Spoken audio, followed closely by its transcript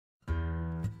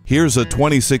Here's a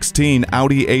 2016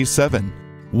 Audi A7.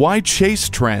 Why chase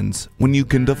trends when you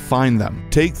can define them?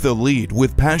 Take the lead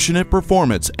with passionate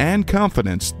performance and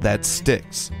confidence that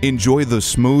sticks. Enjoy the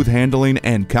smooth handling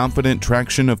and confident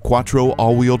traction of Quattro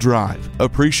all-wheel drive.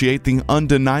 Appreciate the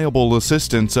undeniable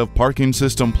assistance of Parking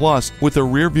System Plus with a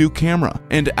rear-view camera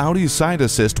and Audi Side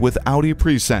Assist with Audi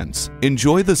Presense.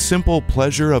 Enjoy the simple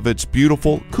pleasure of its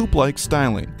beautiful coupe-like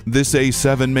styling. This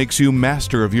A7 makes you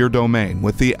master of your domain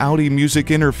with the Audi Music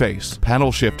Interface,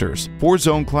 paddle shifters,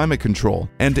 4-zone climate control,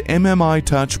 and MMI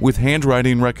Touch with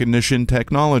handwriting recognition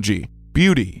technology.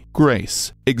 Beauty,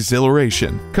 grace,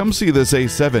 exhilaration. Come see this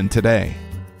A7 today.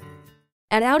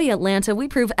 At Audi Atlanta, we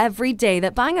prove every day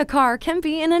that buying a car can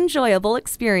be an enjoyable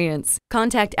experience.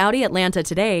 Contact Audi Atlanta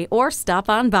today or stop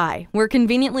on by. We're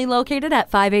conveniently located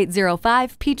at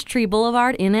 5805 Peachtree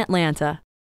Boulevard in Atlanta.